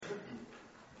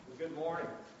Good morning.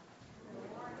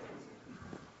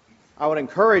 I would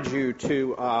encourage you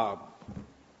to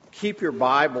keep your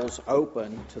Bibles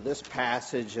open to this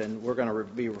passage, and we're going to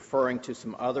be referring to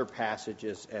some other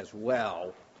passages as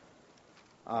well.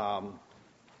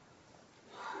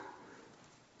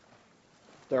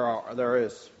 There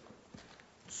is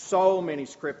so many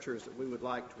scriptures that we would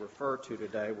like to refer to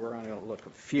today. We're only going to look at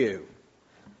a few.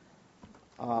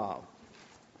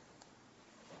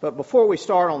 But before we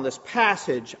start on this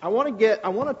passage, I want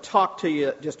to talk to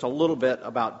you just a little bit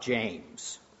about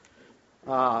James.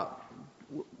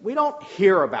 We don't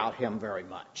hear about him very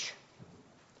much.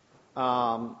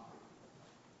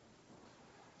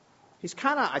 He's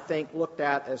kind of, I think, looked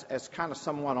at as kind of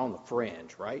someone on the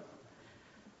fringe, right?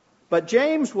 But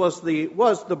James was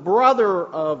the brother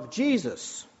of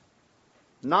Jesus,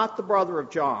 not the brother of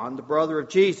John, the brother of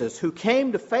Jesus, who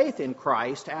came to faith in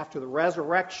Christ after the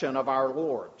resurrection of our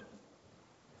Lord.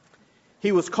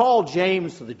 He was called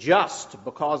James the Just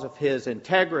because of his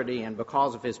integrity and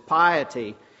because of his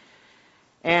piety.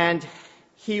 And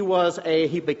he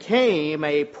became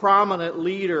a prominent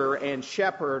leader and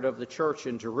shepherd of the church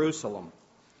in Jerusalem.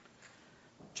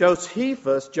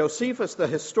 Josephus, the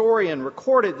historian,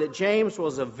 recorded that James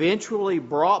was eventually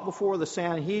brought before the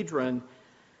Sanhedrin,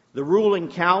 the ruling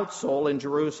council in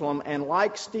Jerusalem, and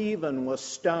like Stephen was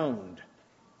stoned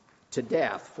to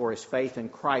death for his faith in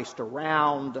Christ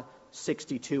around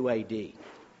 62 A.D.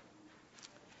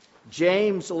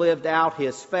 James lived out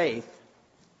his faith,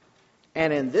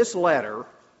 and in this letter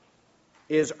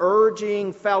is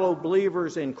urging fellow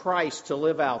believers in Christ to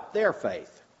live out their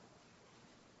faith.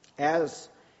 As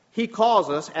he calls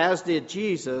us, as did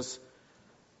Jesus,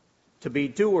 to be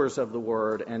doers of the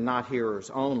word and not hearers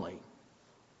only.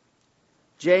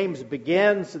 James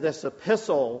begins this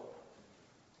epistle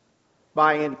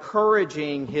by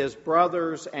encouraging his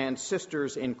brothers and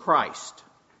sisters in Christ.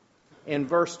 In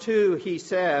verse 2, he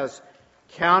says,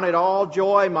 "Count it all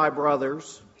joy, my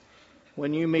brothers,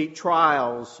 when you meet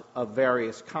trials of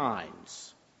various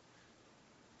kinds."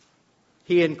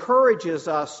 He encourages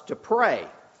us to pray.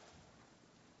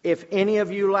 "If any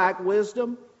of you lack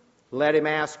wisdom, let him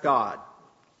ask God,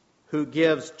 who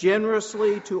gives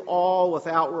generously to all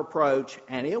without reproach,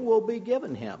 and it will be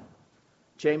given him."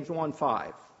 James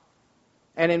 1:5.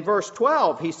 And in verse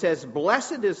 12, he says,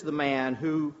 "Blessed is the man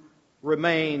who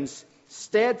remains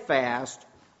steadfast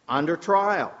under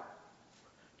trial."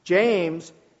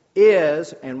 James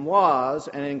is and was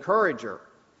an encourager.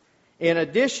 In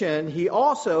addition, he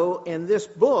also, in this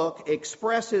book,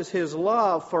 expresses his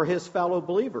love for his fellow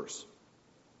believers.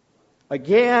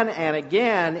 Again and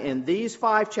again in these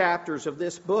 5 chapters of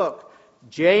this book,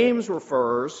 James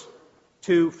refers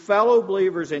to fellow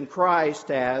believers in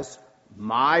Christ as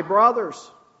my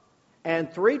brothers.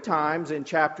 And 3 times in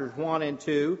chapters 1 and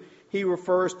 2, he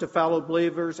refers to fellow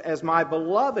believers as my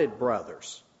beloved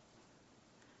brothers.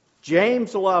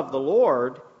 James loved the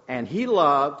Lord, and he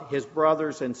loved his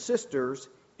brothers and sisters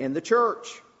in the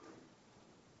church.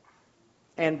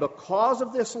 And because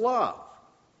of this love,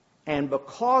 and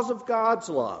because of God's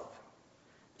love,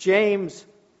 James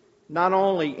not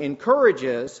only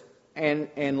encourages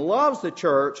and loves the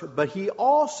church, but he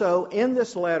also, in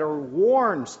this letter,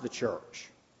 warns the church.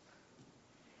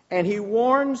 And he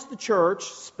warns the church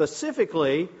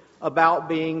specifically about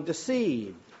being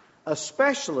deceived,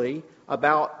 especially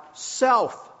about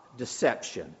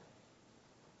self-deception.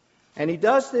 And he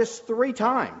does this 3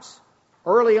 times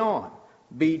early on.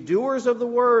 "Be doers of the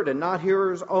word and not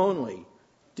hearers only,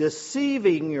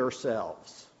 deceiving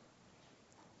yourselves."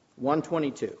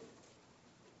 1:22.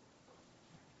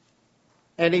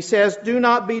 And he says, "Do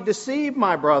not be deceived,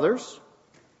 my brothers.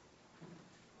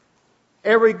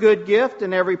 Every good gift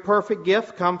and every perfect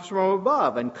gift comes from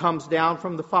above and comes down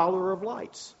from the Father of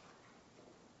lights."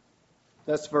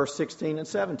 That's verse 16 and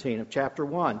 17 of chapter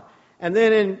 1. And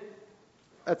then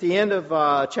at the end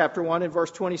of chapter 1 in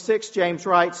verse 26, James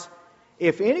writes,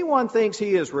 "If anyone thinks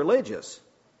he is religious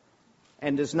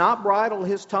and does not bridle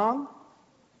his tongue,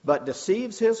 but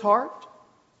deceives his heart,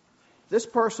 this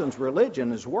person's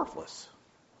religion is worthless."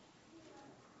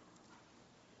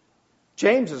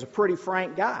 James is a pretty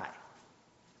frank guy.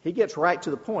 He gets right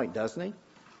to the point, doesn't he?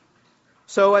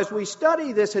 So as we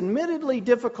study this admittedly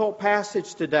difficult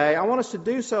passage today, I want us to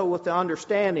do so with the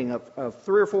understanding of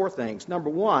 3 or 4 things. Number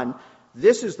 1,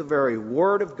 this is the very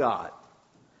Word of God.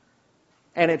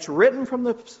 And it's written from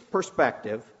the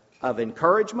perspective of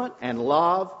encouragement and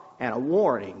love and a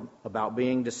warning about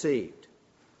being deceived.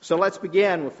 So let's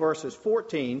begin with verses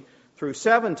 14 through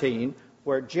 17,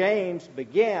 where James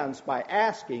begins by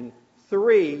asking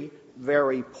 3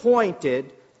 very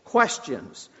pointed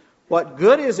questions. "What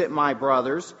good is it, my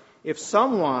brothers, if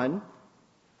someone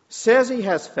says he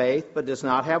has faith but does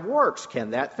not have works,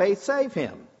 can that faith save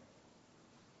him?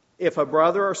 If a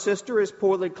brother or sister is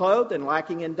poorly clothed and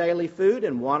lacking in daily food,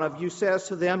 and one of you says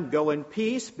to them, "Go in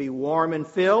peace, be warm and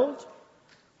filled,"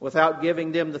 without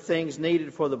giving them the things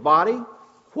needed for the body,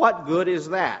 what good is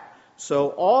that? So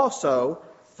also,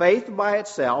 faith by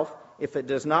itself, if it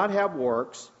does not have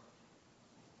works,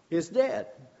 is dead.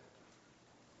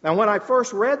 Now, when I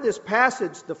first read this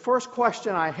passage, the first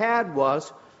question I had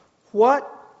was, what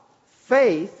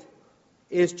faith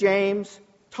is James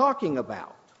talking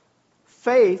about?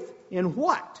 Faith in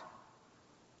what?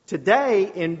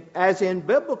 Today, as in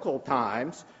biblical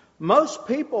times, most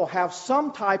people have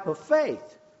some type of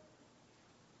faith.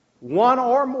 One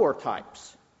or more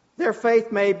types. Their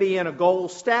faith may be in a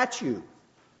gold statue,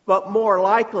 but more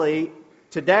likely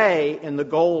today in the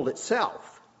gold itself.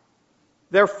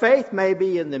 Their faith may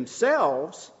be in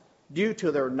themselves due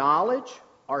to their knowledge,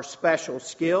 or special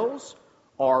skills,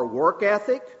 or work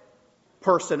ethic,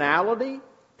 personality,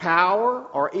 power,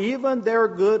 or even their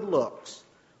good looks,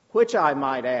 which I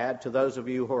might add to those of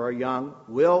you who are young,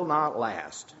 will not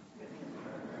last.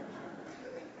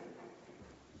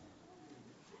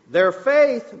 Their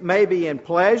faith may be in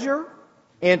pleasure,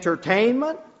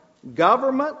 entertainment,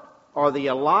 government, or the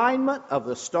alignment of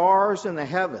the stars in the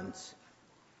heavens.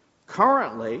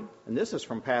 Currently, and this is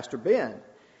from Pastor Ben,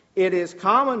 it is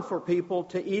common for people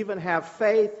to even have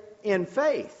faith in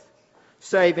faith,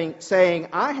 saying,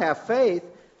 "I have faith,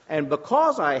 and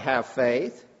because I have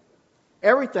faith,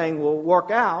 everything will work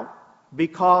out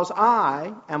because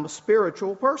I am a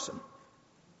spiritual person."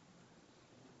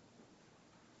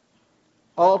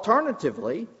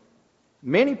 Alternatively,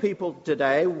 many people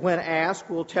today, when asked,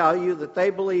 will tell you that they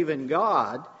believe in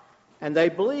God and they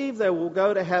believe they will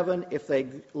go to heaven if they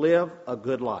live a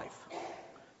good life.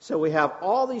 So we have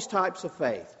all these types of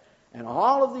faith, and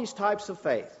all of these types of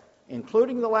faith,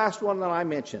 including the last one that I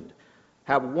mentioned,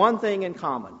 have one thing in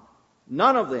common.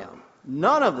 None of them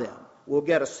will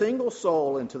get a single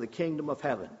soul into the kingdom of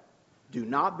heaven. Do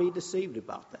not be deceived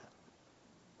about that.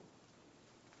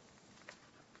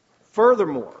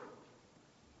 Furthermore,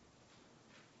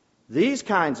 these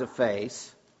kinds of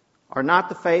faiths are not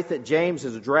the faith that James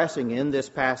is addressing in this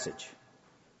passage.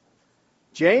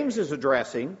 James is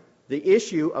addressing the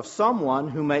issue of someone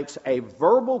who makes a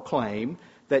verbal claim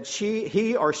that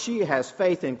he or she has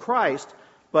faith in Christ,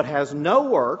 but has no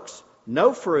works,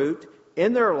 no fruit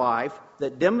in their life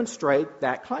that demonstrate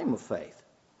that claim of faith.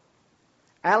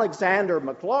 Alexander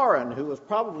Maclaurin, who was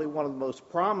probably one of the most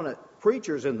prominent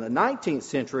preachers in the 19th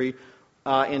century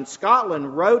in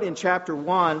Scotland, wrote in chapter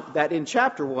 1 that in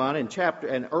chapter 1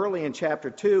 and early in chapter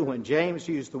 2, when James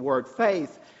used the word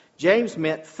faith, James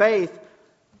meant faith,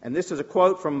 and this is a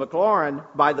quote from Maclaurin,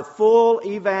 by the full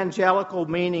evangelical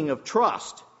meaning of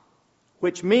trust,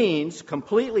 which means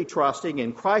completely trusting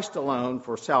in Christ alone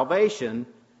for salvation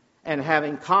and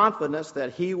having confidence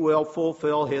that he will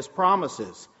fulfill his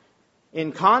promises.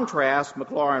 In contrast,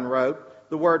 Maclaurin wrote,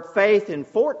 the word faith in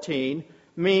 14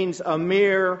 means a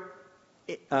mere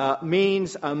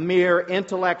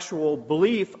intellectual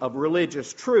belief of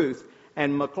religious truth,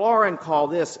 and Maclaurin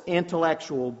called this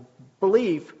intellectual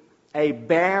belief a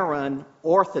barren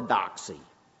orthodoxy.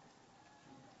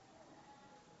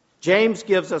 James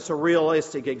gives us a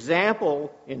realistic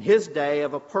example in his day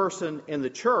of a person in the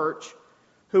church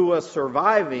who was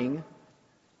surviving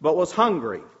but was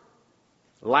hungry,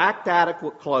 lacked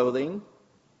adequate clothing,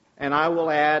 and I will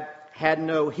add, had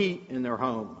no heat in their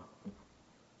home.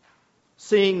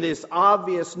 Seeing these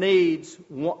obvious needs,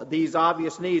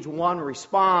 one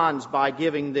responds by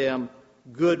giving them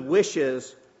good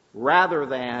wishes rather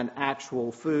than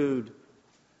actual food,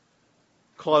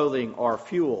 clothing, or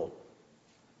fuel,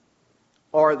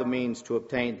 or the means to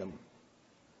obtain them.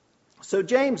 So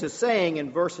James is saying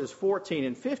in verses 14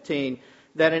 and 15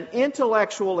 that an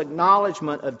intellectual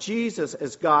acknowledgement of Jesus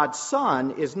as God's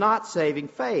Son is not saving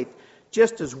faith,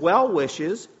 just as well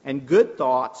wishes and good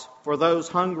thoughts for those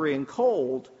hungry and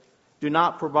cold do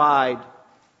not provide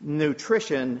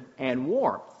nutrition and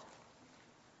warmth.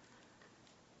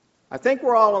 I think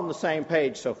we're all on the same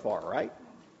page so far, right?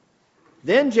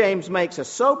 Then James makes a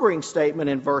sobering statement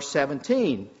in verse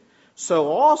 17. So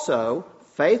also,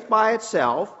 faith by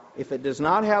itself, if it does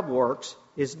not have works,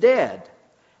 is dead.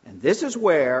 And this is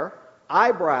where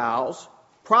eyebrows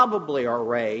probably are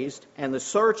raised and the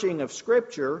searching of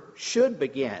Scripture should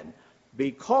begin,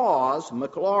 because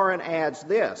Maclaurin adds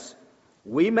this.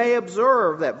 We may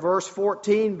observe that verse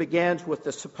 14 begins with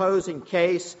the supposing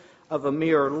case of a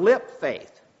mere lip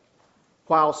faith,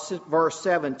 while verse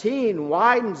 17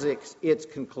 widens its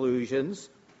conclusions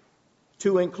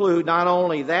to include not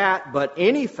only that, but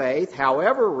any faith,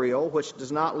 however real, which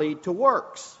does not lead to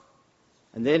works.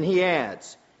 And then he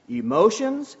adds,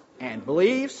 emotions and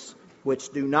beliefs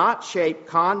which do not shape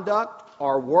conduct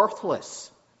are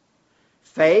worthless.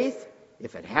 Faith,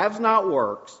 if it has not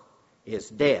works, is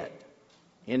dead.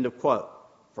 End of quote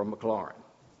from Maclaurin.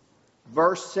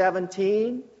 Verse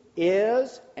 17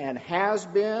 is and has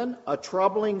been a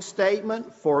troubling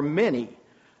statement for many,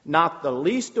 not the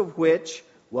least of which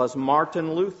was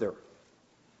Martin Luther.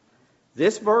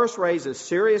 This verse raises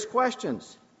serious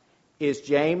questions. Is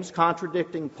James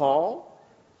contradicting Paul?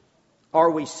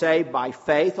 Are we saved by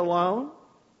faith alone?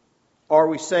 Are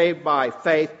we saved by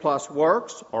faith plus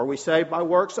works? Are we saved by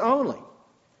works only?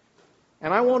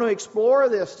 And I want to explore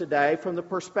this today from the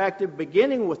perspective,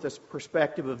 beginning with this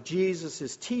perspective of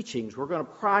Jesus' teachings. We're going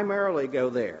to primarily go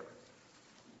there.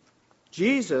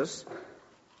 Jesus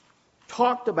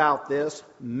talked about this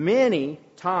many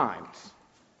times.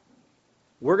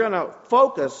 We're going to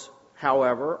focus,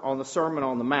 however, on the Sermon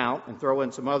on the Mount and throw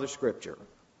in some other scripture.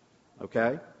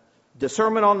 Okay? The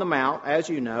Sermon on the Mount, as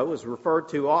you know, is referred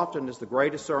to often as the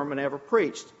greatest sermon ever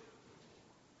preached.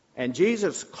 And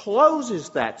Jesus closes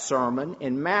that sermon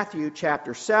in Matthew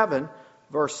chapter 7,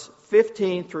 verse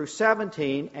 15 through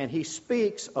 17, and he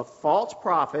speaks of false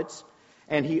prophets,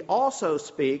 and he also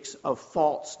speaks of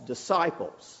false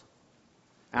disciples.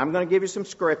 I'm going to give you some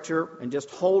scripture, and just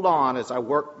hold on as I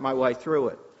work my way through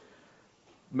it.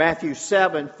 Matthew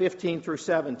 7, 15 through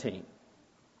 17.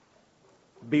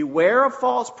 Beware of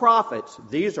false prophets.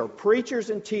 These are preachers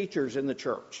and teachers in the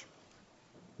church.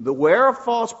 Beware of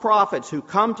false prophets who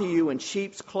come to you in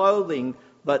sheep's clothing,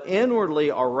 but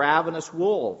inwardly are ravenous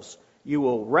wolves. You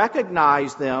will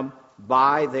recognize them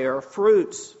by their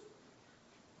fruits.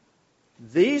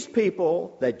 These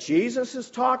people that Jesus is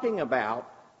talking about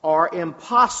are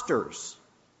imposters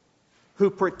who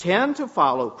pretend to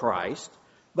follow Christ,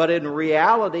 but in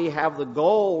reality have the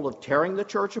goal of tearing the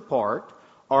church apart,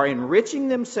 are enriching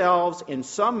themselves in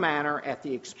some manner at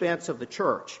the expense of the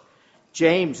church.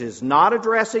 James is not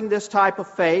addressing this type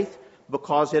of faith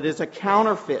because it is a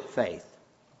counterfeit faith.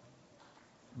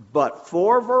 But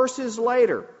 4 verses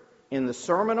later, in the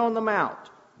Sermon on the Mount,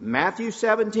 Matthew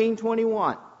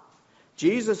 17:21,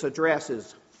 Jesus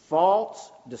addresses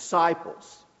false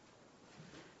disciples.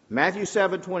 Matthew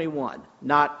 7:21,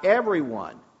 not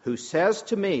everyone who says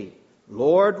to me,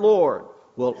 Lord, Lord,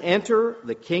 will enter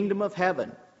the kingdom of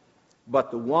heaven,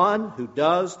 but the one who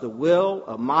does the will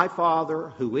of my Father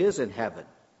who is in heaven.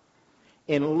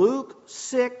 In Luke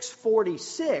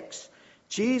 6:46,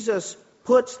 Jesus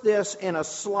puts this in a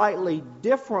slightly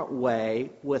different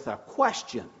way with a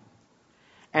question.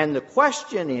 And the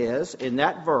question is, in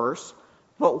that verse,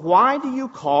 but why do you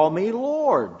call me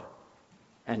Lord?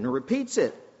 And repeats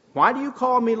it. Why do you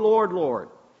call me Lord, Lord,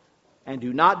 and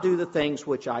do not do the things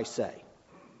which I say?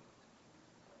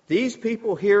 These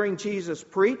people hearing Jesus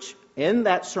preach in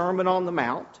that Sermon on the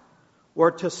Mount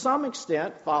were to some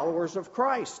extent followers of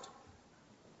Christ.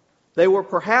 They were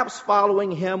perhaps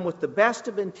following him with the best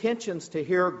of intentions to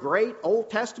hear great Old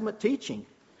Testament teaching,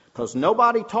 because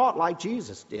nobody taught like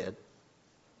Jesus did,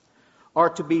 or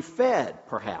to be fed,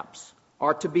 perhaps,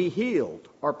 or to be healed,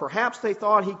 or perhaps they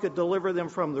thought he could deliver them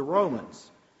from the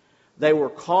Romans. They were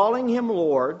calling him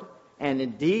Lord, and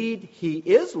indeed he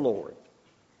is Lord.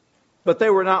 But they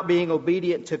were not being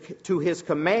obedient to his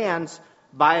commands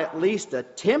by at least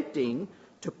attempting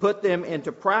to put them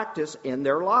into practice in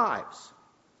their lives.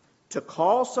 To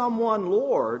call someone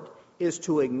Lord is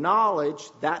to acknowledge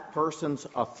that person's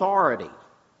authority.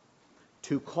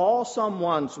 To call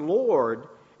someone's Lord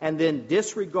and then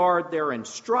disregard their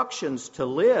instructions to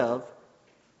live,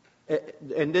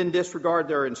 and then disregard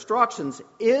their instructions,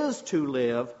 is to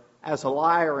live as a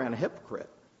liar and a hypocrite.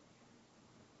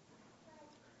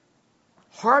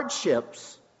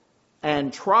 Hardships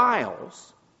and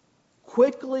trials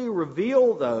quickly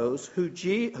reveal those who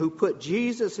put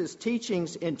Jesus'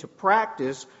 teachings into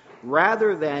practice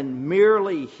rather than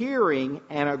merely hearing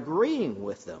and agreeing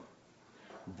with them.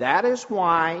 That is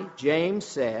why James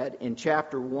said in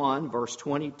chapter 1, verse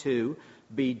 22,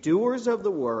 be doers of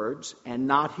the words and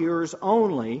not hearers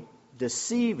only,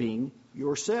 deceiving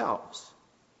yourselves.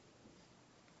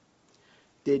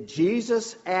 Did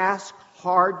Jesus ask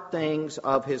hard things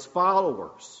of his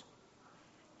followers?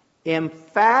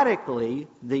 Emphatically,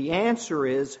 the answer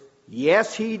is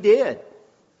yes, he did.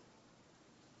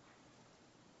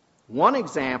 One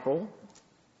example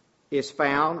is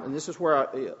found, and this is where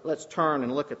let's turn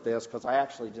and look at this, because I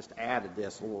actually just added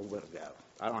this a little bit ago.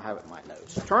 I don't have it in my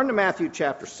notes. Turn to Matthew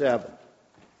chapter 7.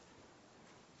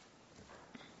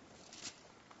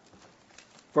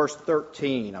 Verse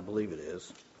 13, I believe it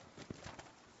is.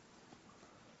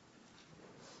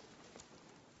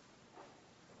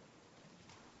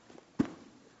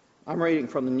 I'm reading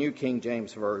from the New King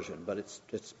James Version, but it's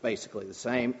basically the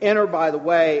same. Enter by the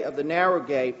way of the narrow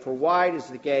gate, for wide is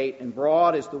the gate, and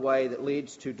broad is the way that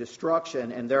leads to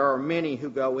destruction, and there are many who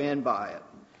go in by it.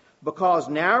 Because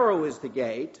narrow is the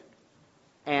gate,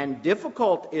 and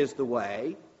difficult is the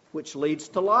way which leads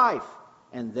to life,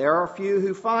 and there are few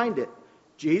who find it.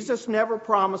 Jesus never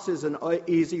promises an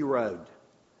easy road.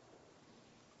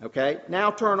 Okay,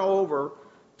 now turn over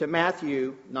to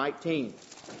Matthew 19.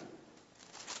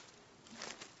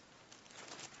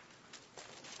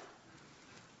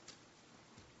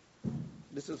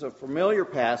 This is a familiar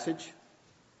passage.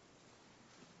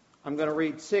 I'm going to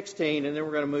read 16, and then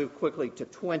we're going to move quickly to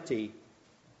 20.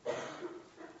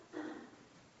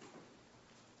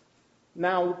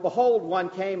 Now, behold, one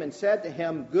came and said to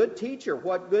him, Good teacher,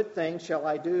 what good thing shall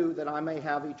I do that I may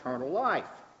have eternal life?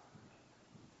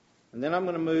 And then I'm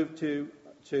going to move to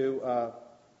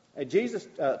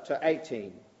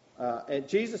 18. And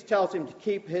Jesus tells him to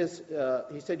keep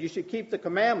he said, you should keep the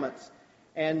commandments.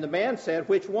 And the man said,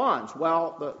 which ones?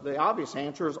 Well, the obvious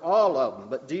answer is all of them.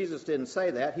 But Jesus didn't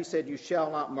say that. He said, you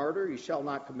shall not murder, you shall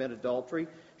not commit adultery, you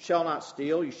shall not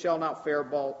steal, you shall not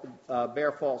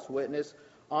bear false witness,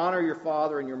 honor your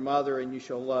father and your mother, and you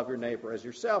shall love your neighbor as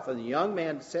yourself. And the young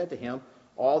man said to him,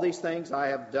 all these things I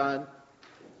have done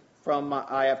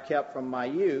I have kept from my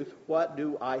youth. What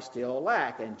do I still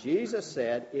lack? And Jesus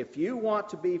said, if you want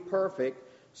to be perfect,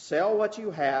 sell what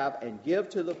you have and give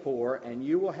to the poor, and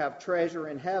you will have treasure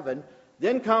in heaven.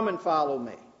 Then come and follow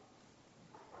me.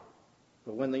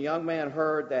 But when the young man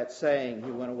heard that saying, he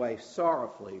went away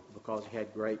sorrowfully because he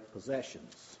had great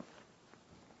possessions.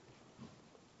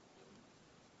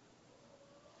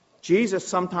 Jesus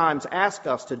sometimes asks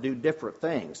us to do different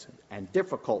things and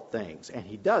difficult things, and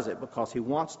he does it because he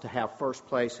wants to have first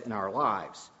place in our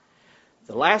lives.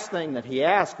 The last thing that he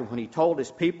asked when he told his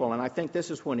people, and I think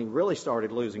this is when he really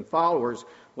started losing followers,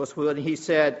 was when he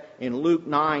said in Luke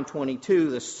 9:22,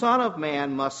 the Son of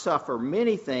Man must suffer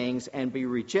many things and be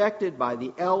rejected by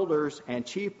the elders and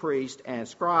chief priests and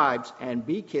scribes and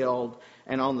be killed,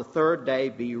 and on the third day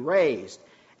be raised.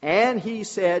 And he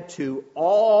said to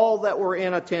all that were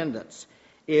in attendance,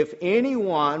 if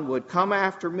anyone would come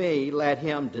after me, let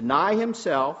him deny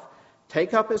himself,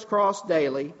 take up his cross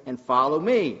daily, and follow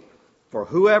me. For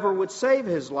whoever would save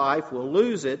his life will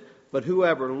lose it, but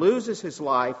whoever loses his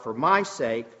life for my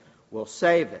sake will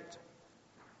save it.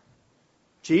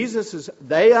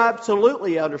 They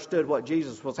absolutely understood what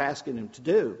Jesus was asking them to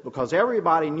do, because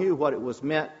everybody knew what was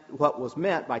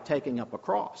meant by taking up a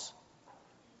cross.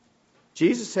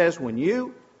 Jesus says, when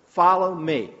you follow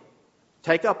me,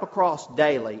 take up a cross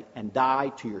daily and die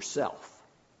to yourself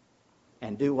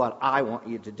and do what I want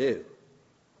you to do.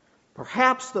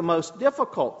 Perhaps the most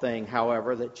difficult thing,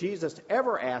 however, that Jesus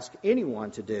ever asked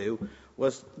anyone to do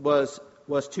was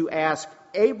to ask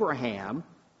Abraham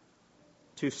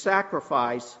to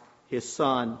sacrifice his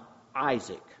son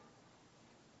Isaac.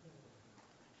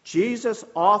 Jesus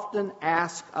often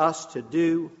asks us to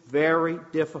do very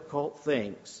difficult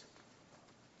things.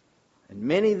 And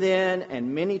many then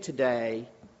and many today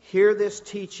hear this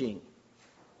teaching,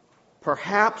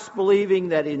 perhaps believing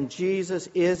that in Jesus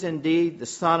is indeed the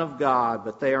Son of God,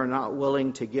 but they are not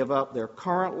willing to give up their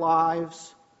current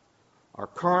lives, our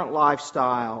current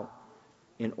lifestyle,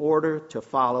 in order to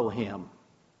follow him.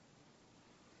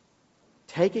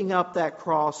 Taking up that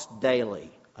cross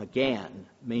daily, again,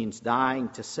 means dying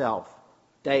to self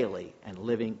daily and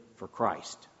living for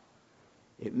Christ.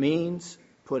 It means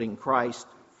putting Christ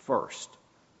first,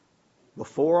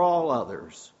 before all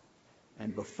others,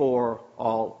 and before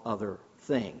all other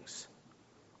things.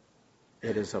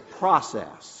 It is a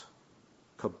process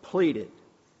completed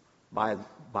by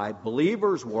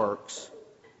believers' works,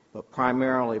 but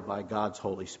primarily by God's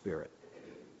Holy Spirit.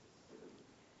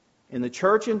 In the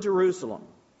church in Jerusalem,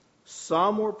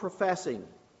 some were professing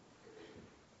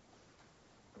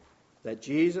that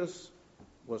Jesus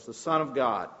was the Son of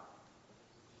God.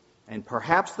 And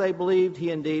perhaps they believed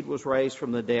he indeed was raised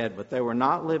from the dead, but they were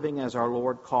not living as our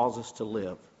Lord calls us to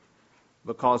live,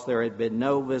 because there had been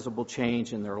no visible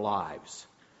change in their lives.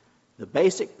 The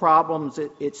basic problems,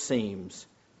 it seems,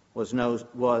 was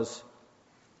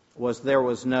there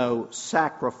was no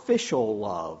sacrificial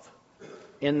love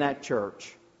in that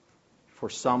church for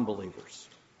some believers.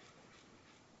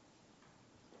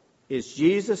 Is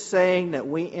Jesus saying that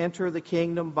we enter the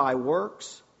kingdom by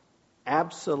works?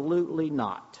 Absolutely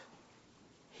not.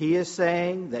 He is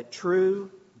saying that true,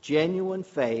 genuine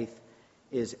faith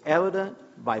is evident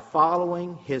by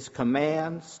following his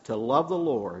commands to love the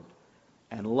Lord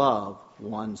and love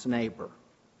one's neighbor.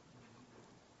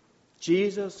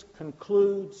 Jesus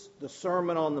concludes the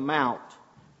Sermon on the Mount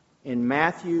In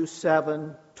Matthew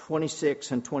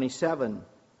 7:26 and 27,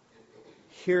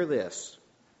 hear this.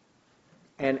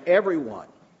 And everyone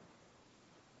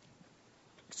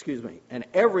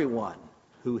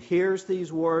who hears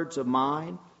these words of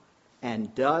mine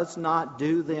and does not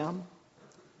do them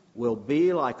will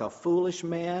be like a foolish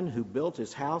man who built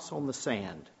his house on the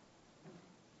sand.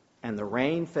 And the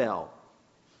rain fell,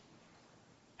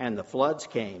 and the floods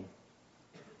came,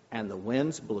 and the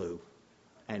winds blew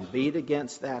and beat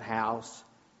against that house,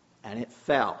 and it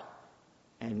fell,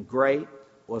 and great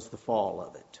was the fall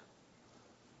of it.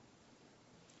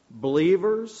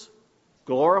 Believers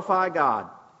glorify God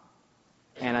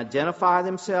and identify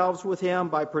themselves with Him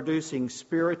by producing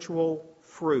spiritual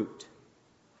fruit,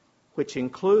 which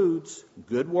includes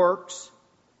good works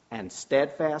and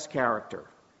steadfast character.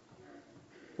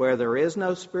 Where there is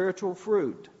no spiritual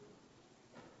fruit,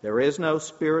 there is no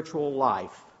spiritual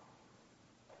life,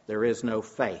 there is no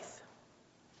faith.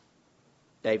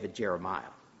 David Jeremiah.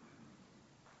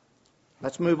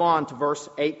 Let's move on to verse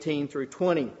 18 through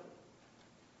 20.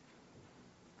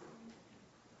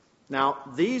 Now,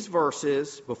 these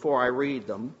verses, before I read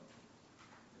them,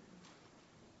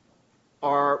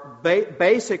 are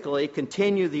basically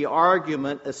continue the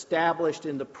argument established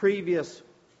in the previous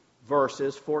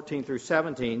verses, 14 through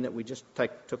 17, that we just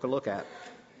took a look at.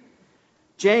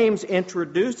 James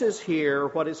introduces here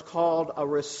what is called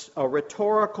a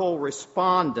rhetorical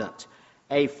respondent,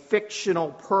 a fictional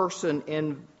person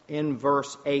in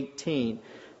verse 18.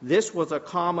 This was a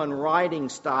common writing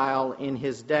style in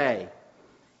his day.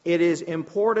 It is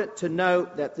important to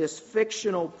note that this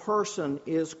fictional person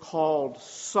is called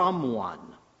someone.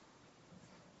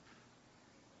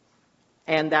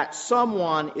 And that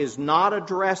someone is not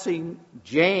addressing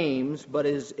James, but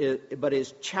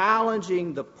is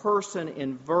challenging the person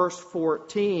in verse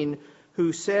 14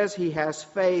 who says he has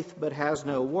faith but has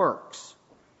no works.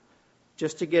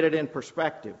 Just to get it in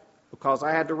perspective, because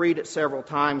I had to read it several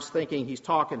times thinking he's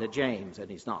talking to James,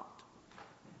 and he's not.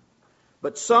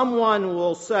 But someone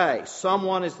will say,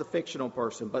 someone is the fictional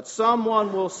person, but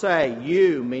someone will say,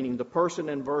 you, meaning the person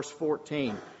in verse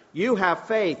 14, you have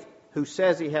faith, who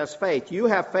says he has faith. You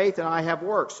have faith and I have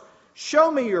works. Show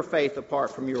me your faith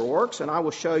apart from your works, and I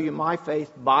will show you my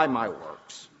faith by my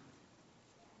works.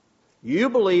 You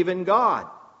believe in God.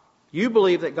 You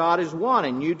believe that God is one,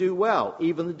 and you do well.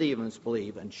 Even the demons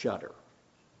believe and shudder.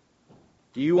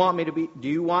 Do you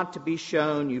want to be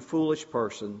shown, you foolish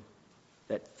person,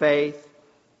 that faith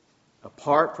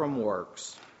apart from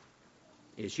works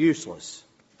is useless?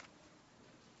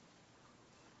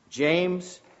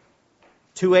 James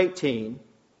 2:18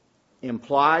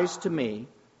 implies to me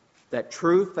that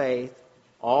true faith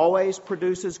always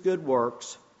produces good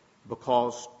works,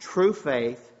 because true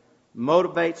faith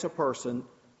motivates a person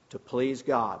to please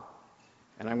God.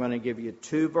 And I'm going to give you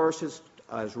two verses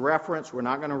as reference. We're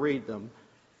not going to read them.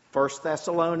 1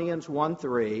 Thessalonians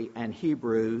 1:3 and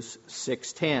Hebrews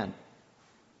 6:10.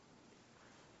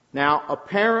 Now,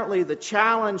 apparently the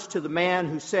challenge to the man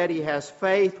who said he has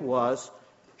faith was,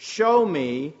 show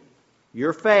me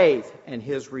your faith. And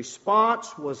his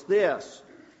response was this: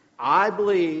 I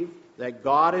believe that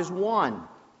God is one.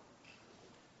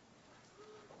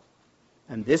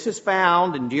 And this is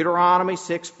found in Deuteronomy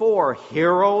 6:4.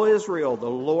 Hear, O Israel, the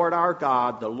Lord our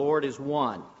God, the Lord is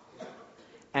one.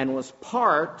 And was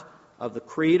part of the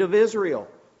creed of Israel.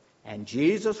 And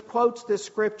Jesus quotes this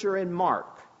scripture in Mark.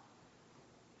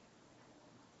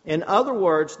 In other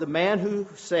words, the man who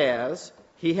says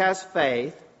he has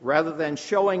faith, rather than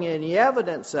showing any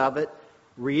evidence of it,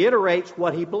 reiterates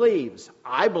what he believes.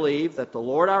 I believe that the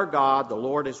Lord our God, the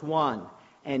Lord is one.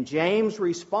 And James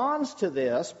responds to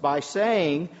this by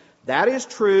saying, that is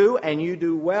true, and you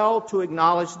do well to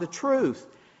acknowledge the truth.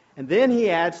 And then he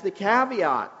adds the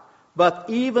caveat, but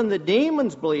even the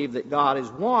demons believe that God is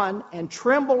one and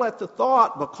tremble at the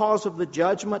thought because of the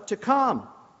judgment to come.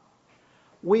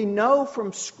 We know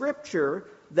from Scripture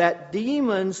that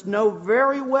demons know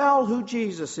very well who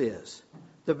Jesus is,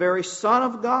 the very Son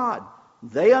of God.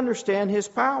 They understand His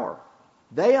power.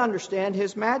 They understand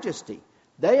His majesty.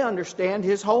 They understand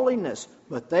His holiness.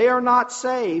 But they are not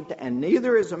saved, and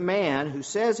neither is a man who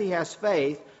says he has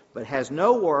faith but has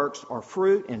no works or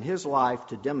fruit in his life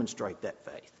to demonstrate that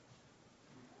faith.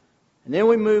 And then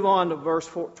we move on to verse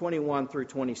 21 through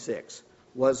 26.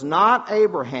 Was not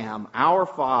Abraham, our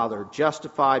father,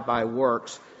 justified by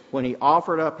works when he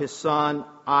offered up his son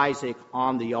Isaac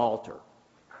on the altar?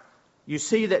 You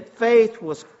see that faith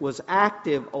was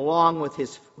active along with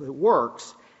his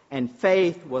works, and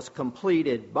faith was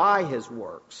completed by his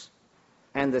works.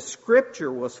 And the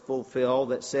scripture was fulfilled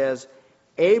that says,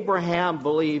 Abraham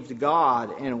believed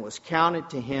God, and it was counted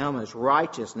to him as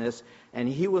righteousness, and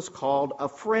he was called a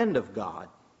friend of God.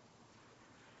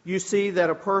 You see that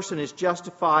a person is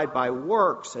justified by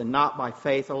works and not by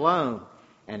faith alone.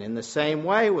 And in the same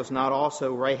way was not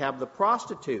also Rahab the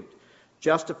prostitute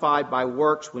justified by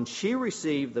works when she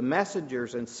received the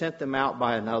messengers and sent them out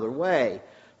by another way?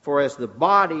 For as the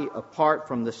body apart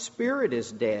from the spirit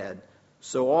is dead,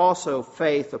 so also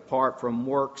faith apart from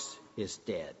works is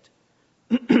dead.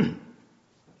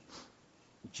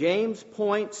 James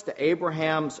points to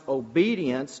Abraham's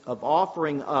obedience of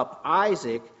offering up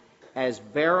Isaac as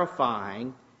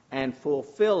verifying and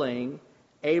fulfilling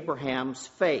Abraham's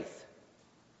faith.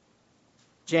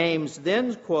 James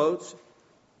then quotes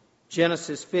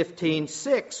Genesis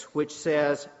 15:6, which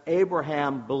says,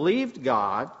 Abraham believed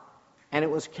God, and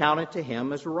it was counted to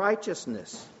him as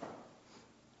righteousness.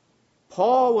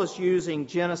 Paul was using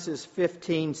Genesis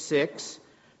 15:6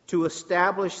 to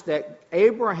establish that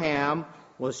Abraham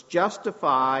was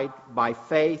justified by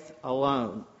faith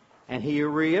alone. And he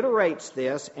reiterates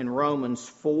this in Romans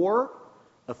 4,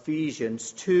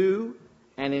 Ephesians 2,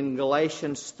 and in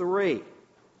Galatians 3.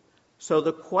 So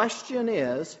the question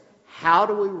is, how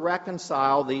do we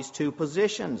reconcile these two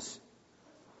positions?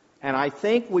 And I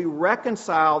think we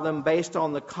reconcile them based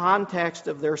on the context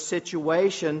of their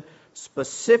situation,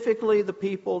 specifically the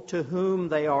people to whom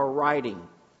they are writing.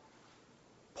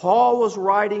 Paul was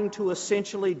writing to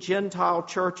essentially Gentile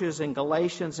churches in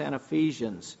Galatians and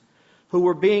Ephesians, who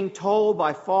were being told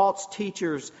by false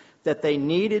teachers that they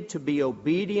needed to be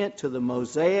obedient to the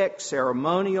Mosaic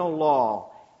ceremonial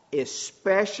law,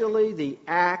 especially the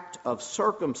act of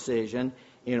circumcision,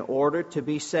 in order to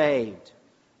be saved.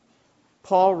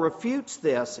 Paul refutes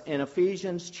this in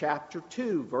Ephesians chapter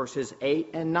 2, verses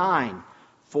 8 and 9.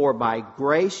 For by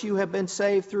grace you have been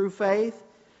saved through faith.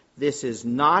 This is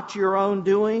not your own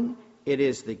doing. It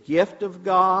is the gift of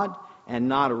God, and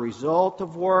not a result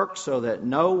of work, so that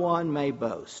no one may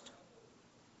boast.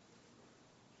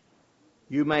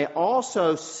 You may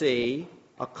also see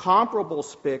a comparable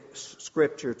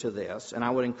scripture to this, and I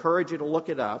would encourage you to look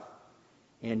it up,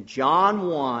 in John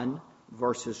 1,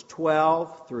 verses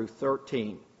 12 through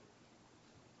 13.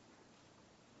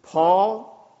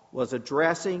 Paul was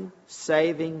addressing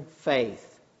saving faith.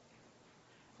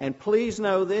 And please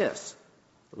know this,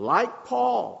 like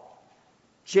Paul,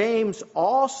 James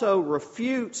also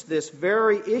refutes this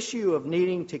very issue of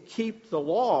needing to keep the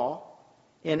law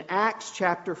in Acts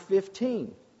chapter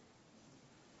 15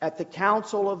 at the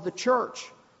council of the church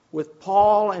with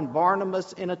Paul and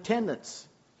Barnabas in attendance.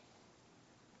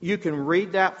 You can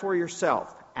read that for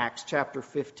yourself, Acts chapter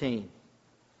 15.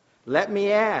 Let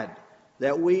me add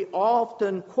that we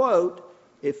often quote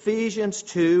Ephesians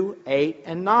 2, 8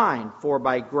 and 9. For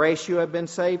by grace you have been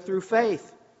saved through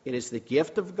faith. It is the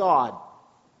gift of God.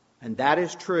 And that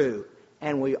is true.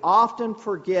 And we often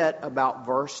forget about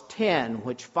verse 10,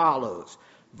 which follows.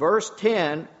 Verse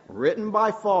 10, written by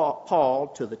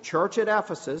Paul to the church at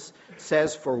Ephesus,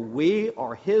 says, For we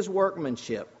are his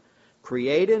workmanship,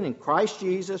 created in Christ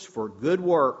Jesus for good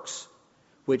works,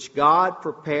 which God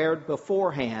prepared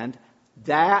beforehand,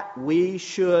 that we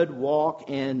should walk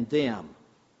in them.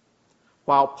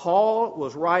 While Paul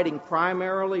was writing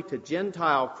primarily to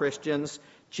Gentile Christians,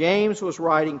 James was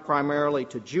writing primarily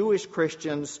to Jewish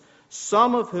Christians,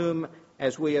 some of whom,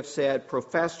 as we have said,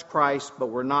 professed Christ but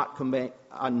were not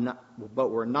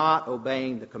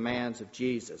obeying the commands of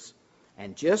Jesus.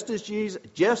 And just as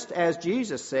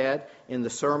Jesus said in the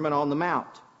Sermon on the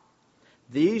Mount,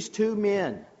 these two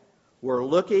men were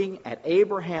looking at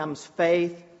Abraham's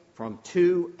faith from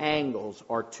two angles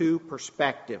or two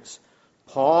perspectives.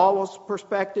 Paul's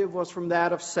perspective was from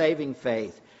that of saving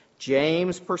faith.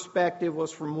 James' perspective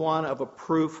was from one of a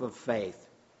proof of faith.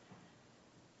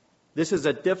 This is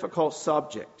a difficult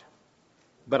subject,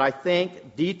 but I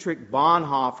think Dietrich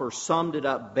Bonhoeffer summed it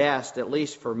up best, at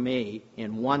least for me,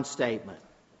 in one statement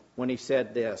when he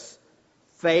said this: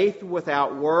 faith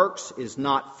without works is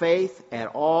not faith at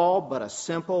all, but a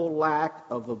simple lack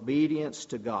of obedience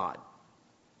to God.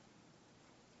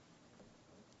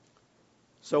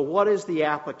 So what is the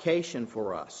application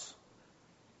for us?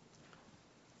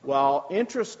 Well,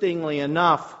 interestingly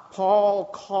enough, Paul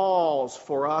calls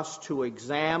for us to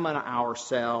examine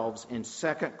ourselves in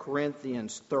 2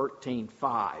 Corinthians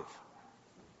 13:5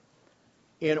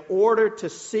 in order to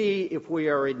see if we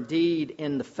are indeed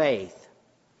in the faith.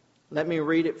 Let me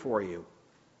read it for you.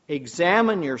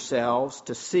 Examine yourselves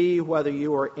to see whether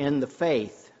you are in the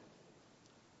faith.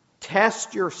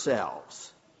 Test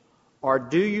yourselves. Or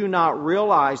do you not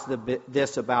realize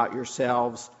this about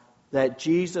yourselves, that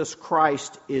Jesus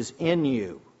Christ is in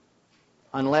you,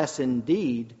 unless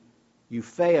indeed you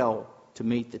fail to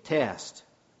meet the test.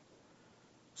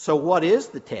 So what is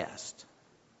the test?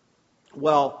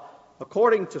 Well,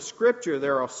 according to Scripture,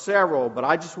 there are several, but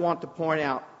I just want to point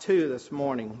out two this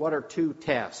morning. What are two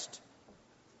tests?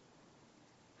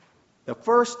 The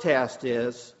first test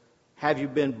is, have you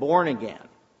been born again?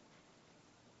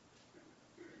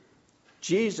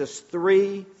 Jesus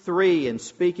in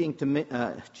speaking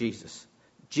to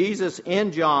Jesus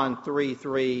in John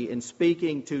 3:3 in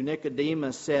speaking to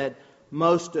Nicodemus said,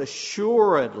 "Most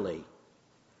assuredly,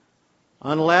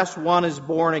 unless one is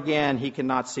born again, he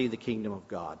cannot see the kingdom of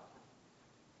God."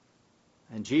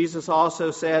 And Jesus also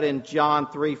said in John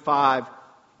 3:5,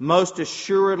 "Most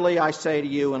assuredly I say to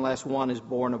you, unless one is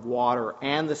born of water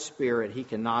and the Spirit, he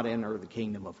cannot enter the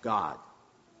kingdom of God."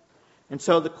 And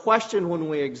so the question when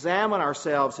we examine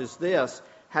ourselves is this: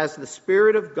 has the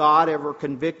Spirit of God ever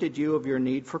convicted you of your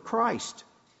need for Christ?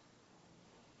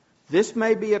 This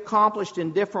may be accomplished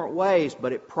in different ways,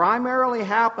 but it primarily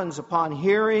happens upon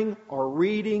hearing or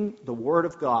reading the Word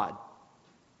of God.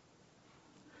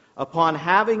 Upon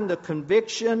having the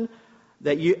conviction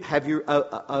that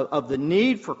of the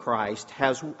need for Christ,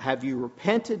 have you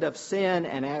repented of sin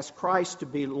and asked Christ to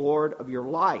be Lord of your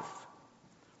life?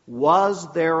 Was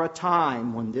there a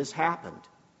time when this happened?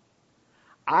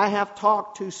 I have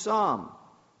talked to some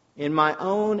in my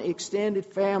own extended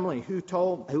family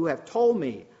who have told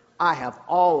me I have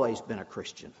always been a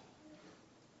Christian.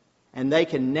 And they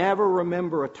can never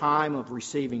remember a time of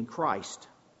receiving Christ.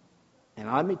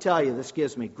 And let me tell you, this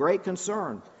gives me great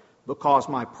concern, because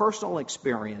my personal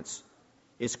experience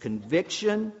is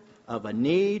conviction of a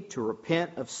need to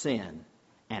repent of sin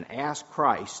and ask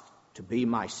Christ to be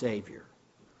my Savior.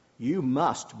 You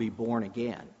must be born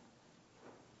again.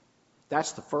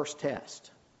 That's the first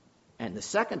test. And the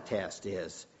second test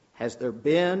is, has there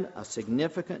been a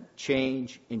significant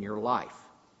change in your life?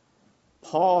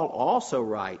 Paul also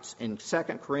writes in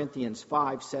 2 Corinthians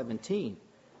 5:17,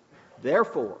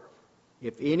 "Therefore,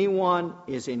 if anyone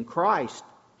is in Christ,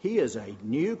 he is a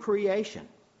new creation.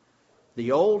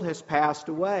 The old has passed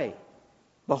away.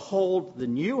 Behold, the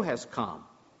new has come.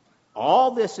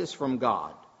 All this is from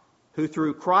God, who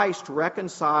through Christ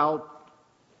reconciled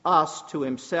us to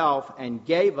himself and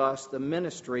gave us the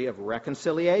ministry of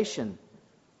reconciliation."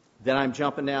 Then I'm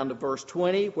jumping down to verse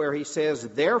 20, where he says,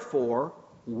 "Therefore,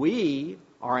 we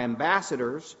are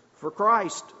ambassadors for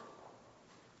Christ."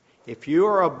 If you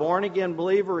are a born-again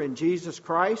believer in Jesus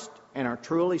Christ and are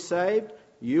truly saved,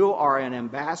 you are an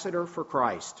ambassador for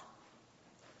Christ.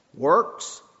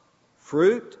 Works,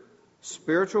 fruit,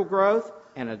 spiritual growth,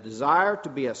 and a desire to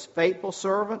be a faithful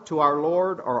servant to our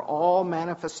Lord are all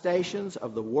manifestations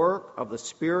of the work of the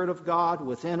Spirit of God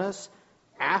within us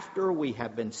after we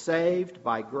have been saved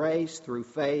by grace through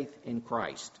faith in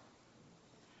Christ.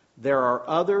 There are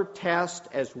other tests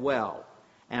as well,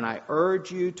 and I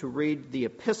urge you to read the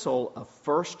epistle of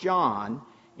 1 John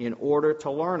in order to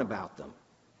learn about them.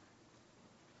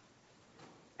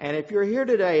 And if you're here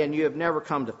today and you have never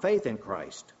come to faith in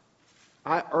Christ,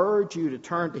 I urge you to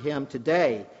turn to him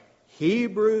today.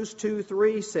 Hebrews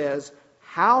 2:3 says,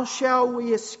 "How shall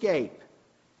we escape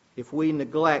if we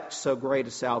neglect so great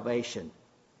a salvation,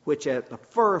 which at the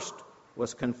first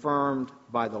was confirmed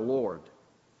by the Lord?"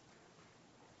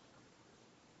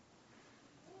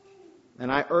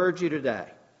 And I urge you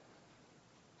today,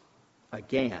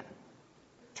 again,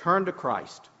 turn to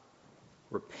Christ,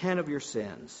 repent of your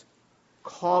sins,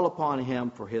 call upon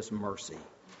him for his mercy.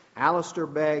 Alistair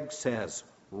Begg says,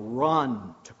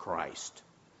 run to Christ.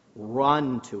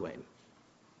 Run to him.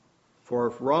 For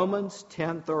if Romans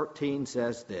 10:13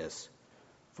 says this,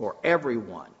 "For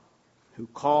everyone who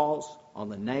calls on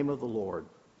the name of the Lord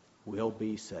will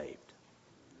be saved."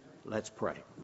 Let's pray.